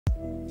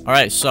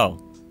Alright, so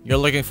you're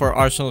looking for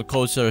Arsenal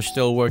codes that are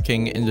still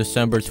working in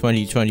December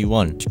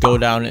 2021. Just go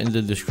down in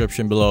the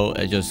description below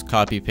and just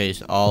copy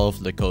paste all of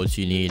the codes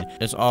you need.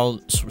 It's all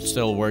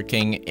still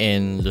working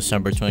in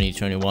December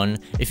 2021.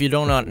 If you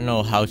do not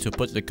know how to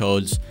put the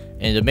codes,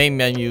 in the main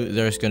menu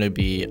there's going to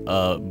be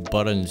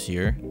buttons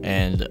here,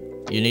 and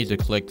you need to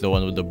click the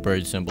one with the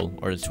bird symbol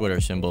or the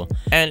Twitter symbol.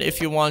 And if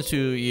you want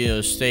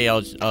to stay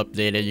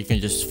updated, you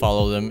can just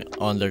follow them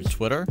on their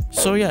Twitter.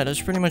 So yeah,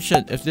 that's pretty much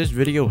it. If this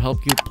video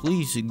helped you,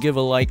 please give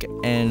a like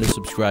and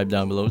subscribe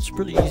down below. It's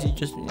pretty easy.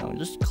 Just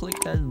just click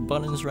that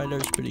buttons right there.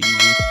 It's pretty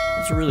easy.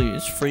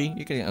 It's free.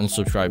 You can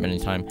unsubscribe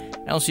anytime.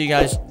 And I'll see you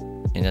guys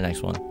in the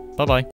next one. Bye bye.